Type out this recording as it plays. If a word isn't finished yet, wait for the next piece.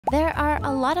There are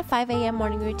a lot of 5 a.m.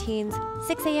 morning routines,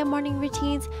 6 a.m. morning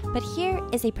routines, but here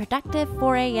is a productive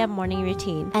 4 a.m. morning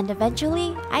routine. And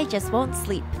eventually, I just won't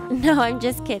sleep. No, I'm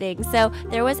just kidding. So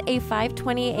there was a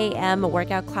 5:20 a.m.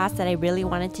 workout class that I really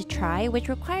wanted to try, which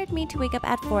required me to wake up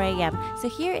at 4 a.m. So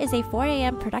here is a 4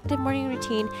 a.m. productive morning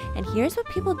routine, and here's what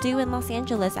people do in Los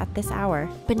Angeles at this hour.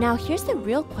 But now here's the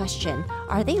real question.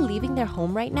 Are they leaving their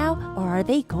home right now, or are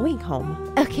they going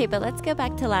home? Okay, but let's go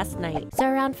back to last night. So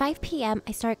around 5 p.m.,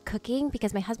 I start cooking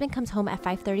because my husband comes home at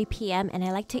 5:30 p.m. and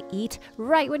I like to eat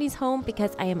right when he's home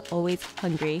because I am always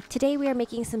hungry. Today we are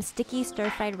making some sticky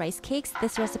stir-fried rice cakes.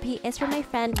 This recipe is from my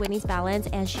friend Winnie's Balance,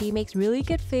 and she makes really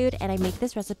good food, and I make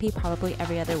this recipe probably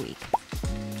every other week.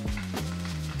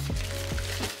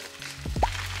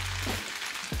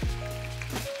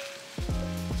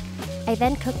 I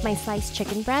then cooked my sliced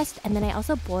chicken breast, and then I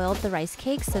also boiled the rice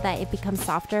cakes so that it becomes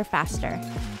softer faster.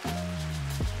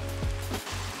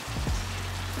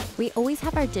 We always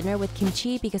have our dinner with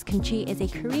kimchi because kimchi is a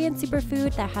Korean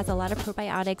superfood that has a lot of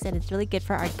probiotics and it's really good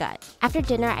for our gut. After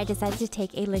dinner, I decided to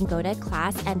take a Lingoda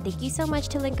class, and thank you so much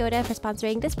to Lingoda for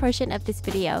sponsoring this portion of this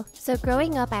video. So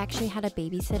growing up, I actually had a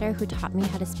babysitter who taught me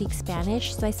how to speak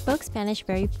Spanish, so I spoke Spanish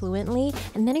very fluently,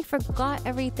 and then I forgot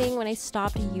everything when I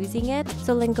stopped using it.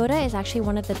 So Lingoda is actually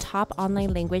one of the top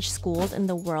online language schools in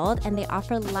the world, and they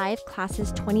offer live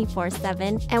classes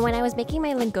 24/7. And when I was making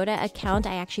my Lingoda account,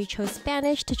 I actually chose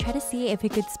Spanish to try to see if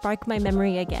it could spark my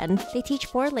memory again. They teach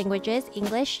 4 languages: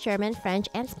 English, German, French,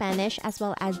 and Spanish, as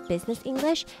well as business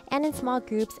English, and in small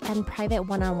groups and private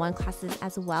one-on-one classes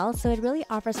as well, so it really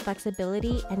offers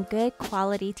flexibility and good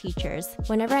quality teachers.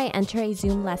 Whenever I enter a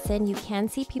Zoom lesson, you can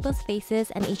see people's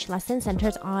faces, and each lesson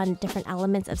centers on different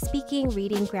elements of speaking,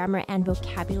 reading, grammar, and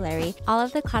vocabulary. All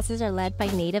of the classes are led by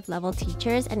native level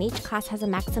teachers, and each class has a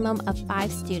maximum of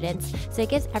 5 students, so it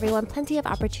gives everyone plenty of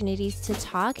opportunities to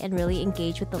talk and really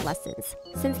engage with the lessons.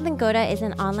 Since Lingoda is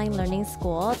an online learning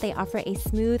school, they offer a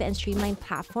smooth and streamlined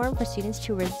platform for students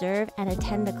to reserve and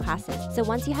attend the classes. So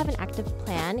once you have an active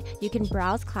plan, you can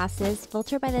browse classes,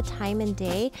 filter by the time and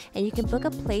day, and you can book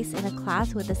a place in a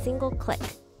class with a single click.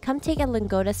 Come take a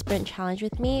Lingoda Sprint Challenge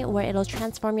with me, where it'll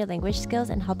transform your language skills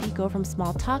and help you go from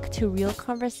small talk to real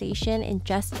conversation in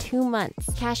just 2 months.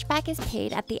 Cashback is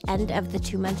paid at the end of the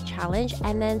 2-month challenge,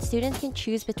 and then students can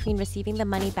choose between receiving the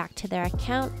money back to their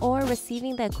account or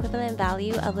receiving the equivalent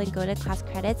value of Lingoda class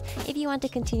credits if you want to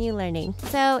continue learning.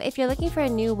 So if you're looking for a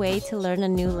new way to learn a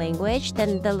new language,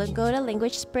 then the Lingoda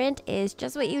Language Sprint is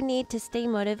just what you need to stay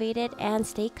motivated and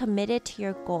stay committed to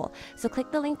your goal. So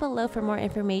click the link below for more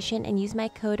information and use my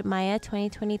code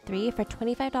Maya2023 for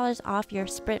 $25 off your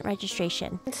Sprint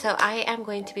registration. So I am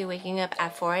going to be waking up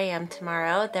at 4 a.m.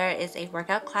 tomorrow. There is a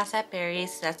workout class at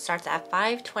Barry's that starts at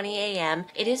 5:20 a.m.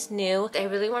 It is new. I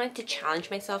really wanted to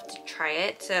challenge myself to try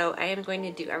it, so I am going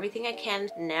to do everything I can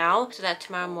now so that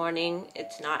tomorrow morning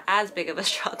it's not as big of a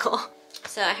struggle.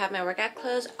 So I have my workout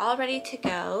clothes all ready to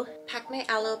go. Pack my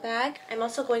aloe bag. I'm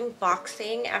also going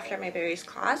boxing after my Barry's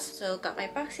class, so got my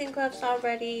boxing gloves all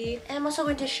ready. And I'm also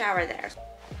going to shower there.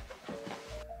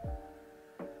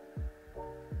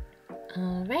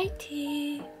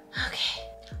 Alrighty. Okay.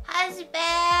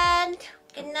 Husband!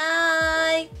 Good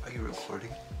night! Are you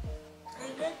recording?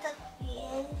 I'm gonna tuck me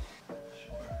in.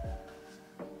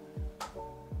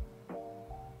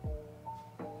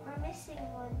 We're missing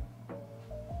one.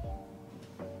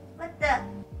 What the?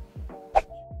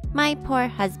 My poor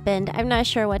husband. I'm not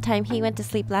sure what time he went to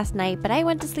sleep last night, but I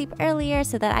went to sleep earlier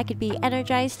so that I could be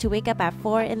energized to wake up at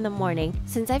 4 in the morning.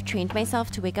 Since I've trained myself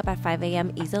to wake up at 5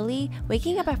 a.m. easily,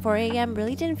 waking up at 4 a.m.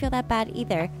 really didn't feel that bad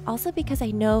either. Also because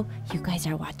I know you guys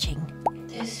are watching.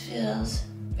 This feels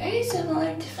very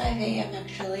similar to 5 a.m.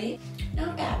 actually.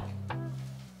 Not bad.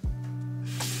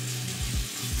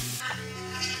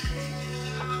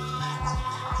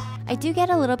 I do get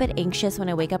a little bit anxious when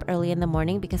I wake up early in the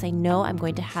morning because I know I'm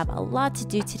going to have a lot to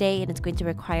do today and it's going to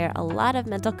require a lot of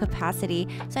mental capacity,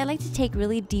 so I like to take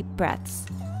really deep breaths.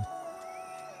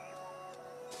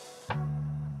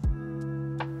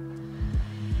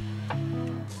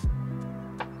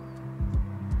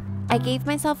 I gave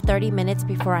myself 30 minutes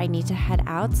before I need to head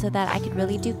out so that I could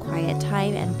really do quiet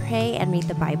time and pray and read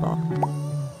the Bible.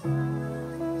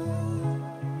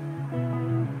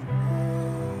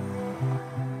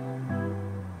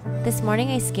 This morning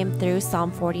I skimmed through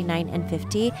Psalm 49 and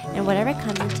 50, and whatever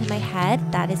comes into my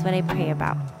head, that is what I pray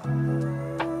about.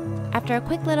 After a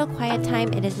quick little quiet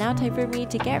time, it is now time for me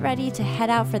to get ready to head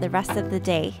out for the rest of the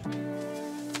day.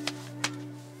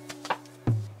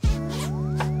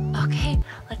 Okay,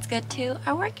 let's get to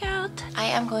our workout. I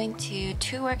am going to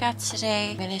 2 workouts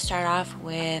today. I'm going to start off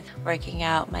with working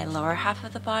out my lower half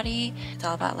of the body. It's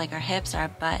all about like our hips, our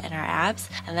butt, and our abs.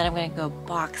 And then I'm going to go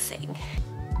boxing.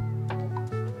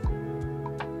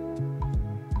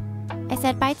 I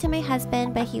said bye to my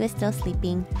husband, but he was still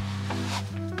sleeping.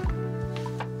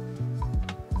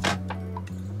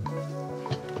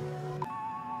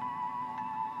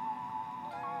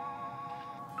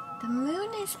 The moon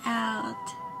is out.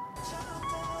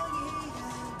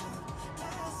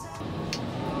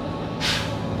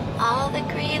 All the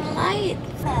green lights.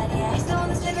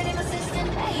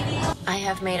 I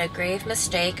have made a grave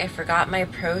mistake. I forgot my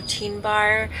protein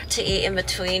bar to eat in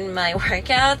between my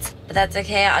workouts, but that's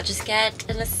okay. I'll just get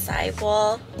an acai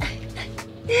bowl.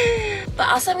 But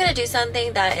also I'm gonna do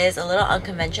something that is a little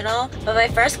unconventional. But my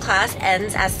first class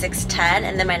ends at 6:10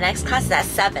 and then my next class is at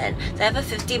 7. So I have a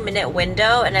 15-minute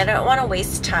window and I don't want to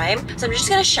waste time. So I'm just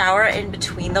gonna shower in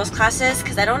between those classes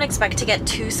because I don't expect to get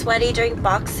too sweaty during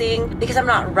boxing because I'm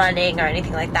not running or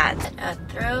anything like that. A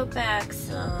throwback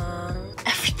song.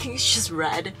 Everything's just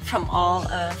red from all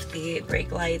of the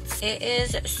brake lights. It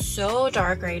is so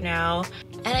dark right now.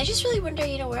 And I just really wonder,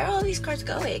 you know, where are all these cars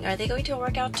going? Are they going to a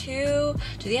workout too?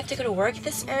 Do they have to go to work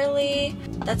this early?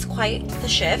 That's quite the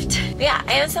shift. But yeah,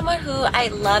 I am someone who I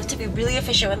love to be really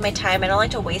efficient with my time. I don't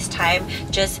like to waste time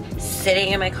just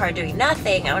sitting in my car doing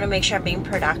nothing. I want to make sure I'm being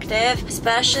productive,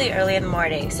 especially early in the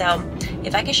morning. So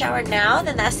if I can shower now,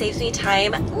 then that saves me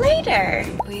time later.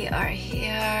 We are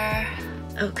here.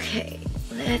 Okay,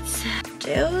 let's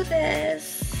do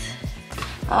this.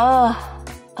 Oh.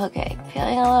 Okay,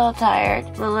 feeling a little tired,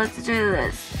 but let's do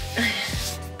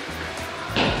this.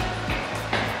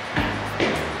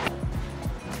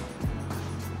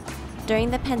 During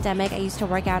the pandemic, I used to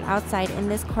work out outside in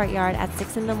this courtyard at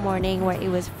 6 in the morning where it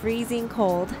was freezing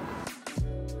cold.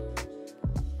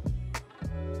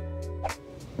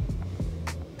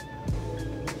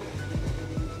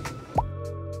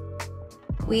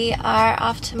 We are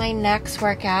off to my next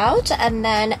workout, and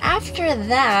then after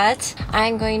that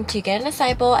I'm going to get an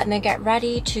acai bowl and then get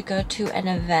ready to go to an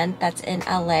event that's in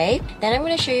LA. Then I'm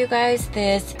going to show you guys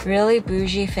this really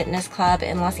bougie fitness club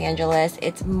in Los Angeles.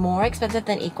 It's more expensive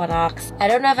than Equinox. I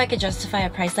don't know if I could justify a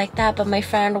price like that, but my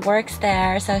friend works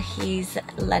there, so he's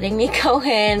letting me go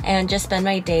in and just spend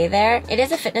my day there. It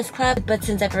is a fitness club, but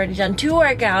since I've already done 2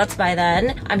 workouts by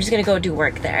then, I'm just gonna go do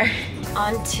work there.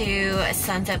 Onto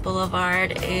Sunset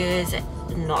Boulevard is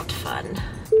not fun.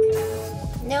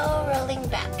 No rolling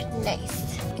back,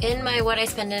 nice. In my what I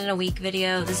spend in a week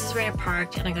video, this is where I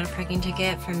parked and I got a parking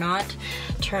ticket for not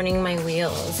turning my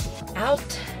wheels out.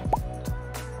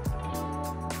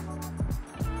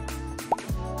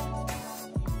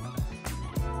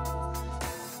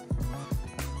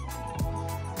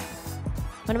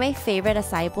 One of my favorite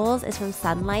acai bowls is from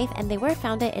Sun Life, and they were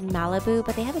founded in Malibu,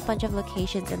 but they have a bunch of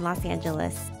locations in Los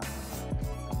Angeles.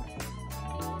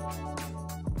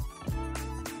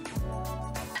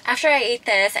 After I eat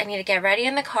this, I need to get ready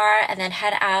in the car and then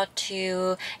head out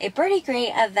to a Birdie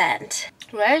Gray event.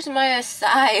 Where's my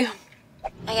acai?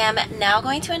 I am now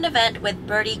going to an event with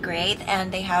Birdie Gray,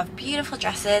 and they have beautiful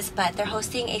dresses, but they're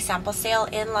hosting a sample sale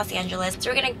in Los Angeles.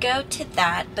 So we're gonna go to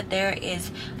that, but there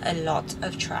is a lot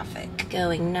of traffic.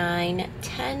 Going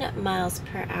 9-10 miles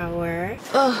per hour.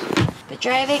 Oh, but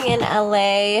driving in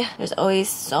LA, there's always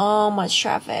so much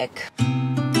traffic.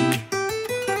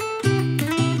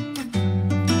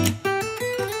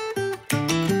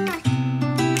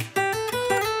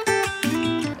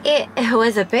 It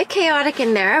was a bit chaotic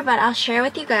in there, but I'll share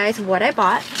with you guys what I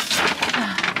bought.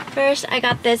 First, I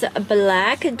got this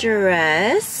black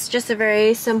dress, just a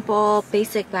very simple,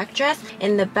 basic black dress.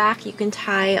 In the back, you can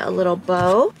tie a little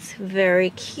bow. It's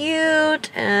very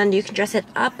cute, and you can dress it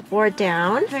up or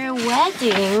down. For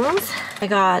weddings, I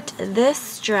got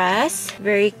this dress,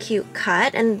 very cute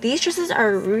cut, and these dresses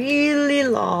are really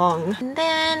long. And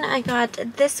then I got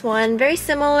this one, very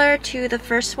similar to the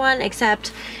first one,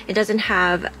 except it doesn't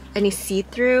have any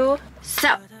see-through.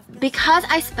 So, because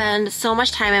I spend so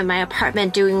much time in my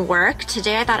apartment doing work,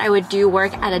 today I thought I would do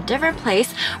work at a different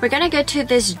place. We're gonna go to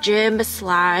this gym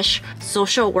slash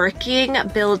social working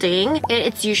building.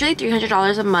 It's usually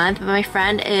 $300 a month, but my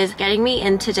friend is getting me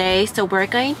in today, so we're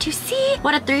going to see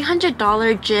what a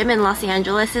 $300 gym in Los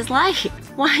Angeles is like.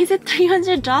 Why is it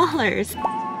 $300?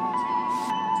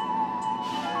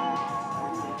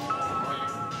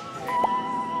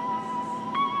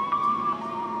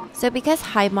 So because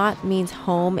Heimat means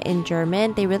home in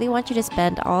German, they really want you to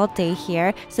spend all day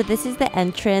here. So this is the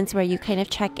entrance where you kind of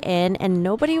check in, and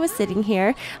nobody was sitting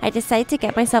here. I decided to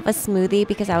get myself a smoothie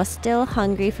because I was still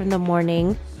hungry from the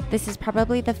morning. This is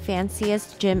probably the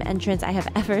fanciest gym entrance I have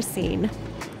ever seen.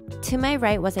 To my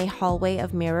right was a hallway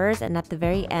of mirrors, and at the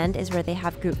very end is where they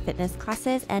have group fitness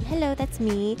classes, and hello, that's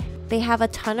me. They have a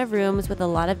ton of rooms with a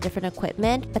lot of different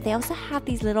equipment, but they also have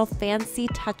these little fancy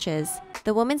touches.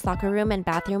 The women's locker room and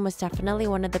bathroom was definitely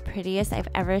one of the prettiest I've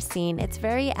ever seen. It's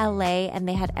very LA, and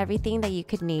they had everything that you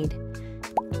could need.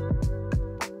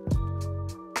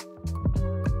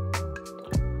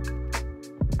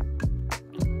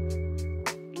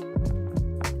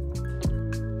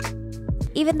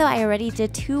 Even though I already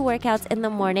did 2 workouts in the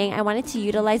morning, I wanted to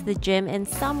utilize the gym in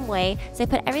some way, so I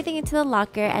put everything into the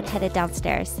locker and headed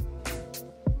downstairs.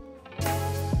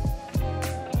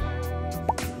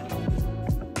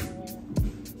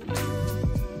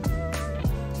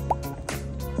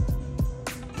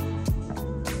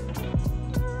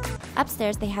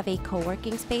 Upstairs, they have a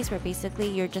co-working space where basically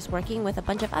you're just working with a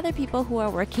bunch of other people who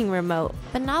are working remote.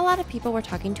 But not a lot of people were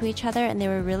talking to each other, and they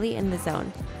were really in the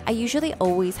zone. I usually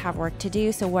always have work to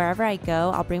do, so wherever I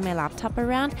go, I'll bring my laptop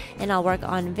around and I'll work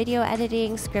on video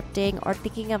editing, scripting, or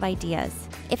thinking of ideas.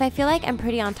 If I feel like I'm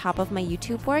pretty on top of my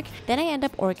YouTube work, then I end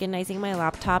up organizing my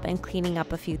laptop and cleaning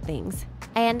up a few things.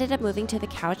 I ended up moving to the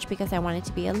couch because I wanted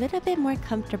to be a little bit more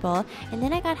comfortable, and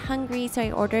then I got hungry, so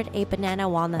I ordered a banana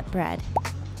walnut bread.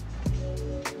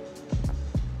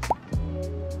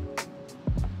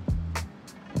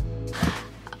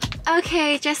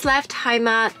 Okay, just left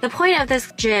Heimat. The point of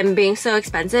this gym being so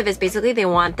expensive is basically they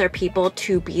want their people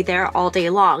to be there all day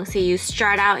long. So you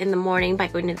start out in the morning by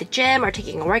going to the gym or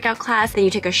taking a workout class, then you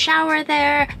take a shower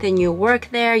there, then you work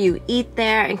there, you eat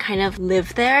there, and kind of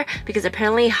live there, because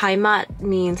apparently Heimat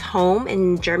means home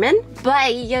in German.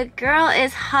 But your girl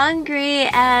is hungry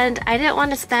and I didn't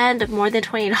want to spend more than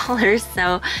 $20,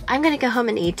 so I'm gonna go home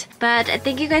and eat. But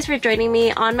thank you guys for joining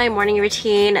me on my morning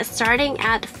routine starting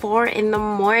at 4 in the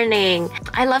morning.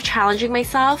 I love challenging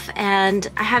myself, and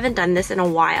I haven't done this in a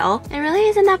while. It really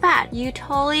isn't that bad. You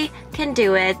totally can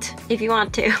do it if you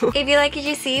want to. If you like what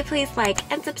you see, please like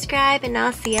and subscribe, and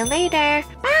I'll see you later.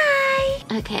 Bye!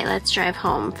 Okay, let's drive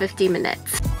home. 50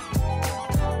 minutes.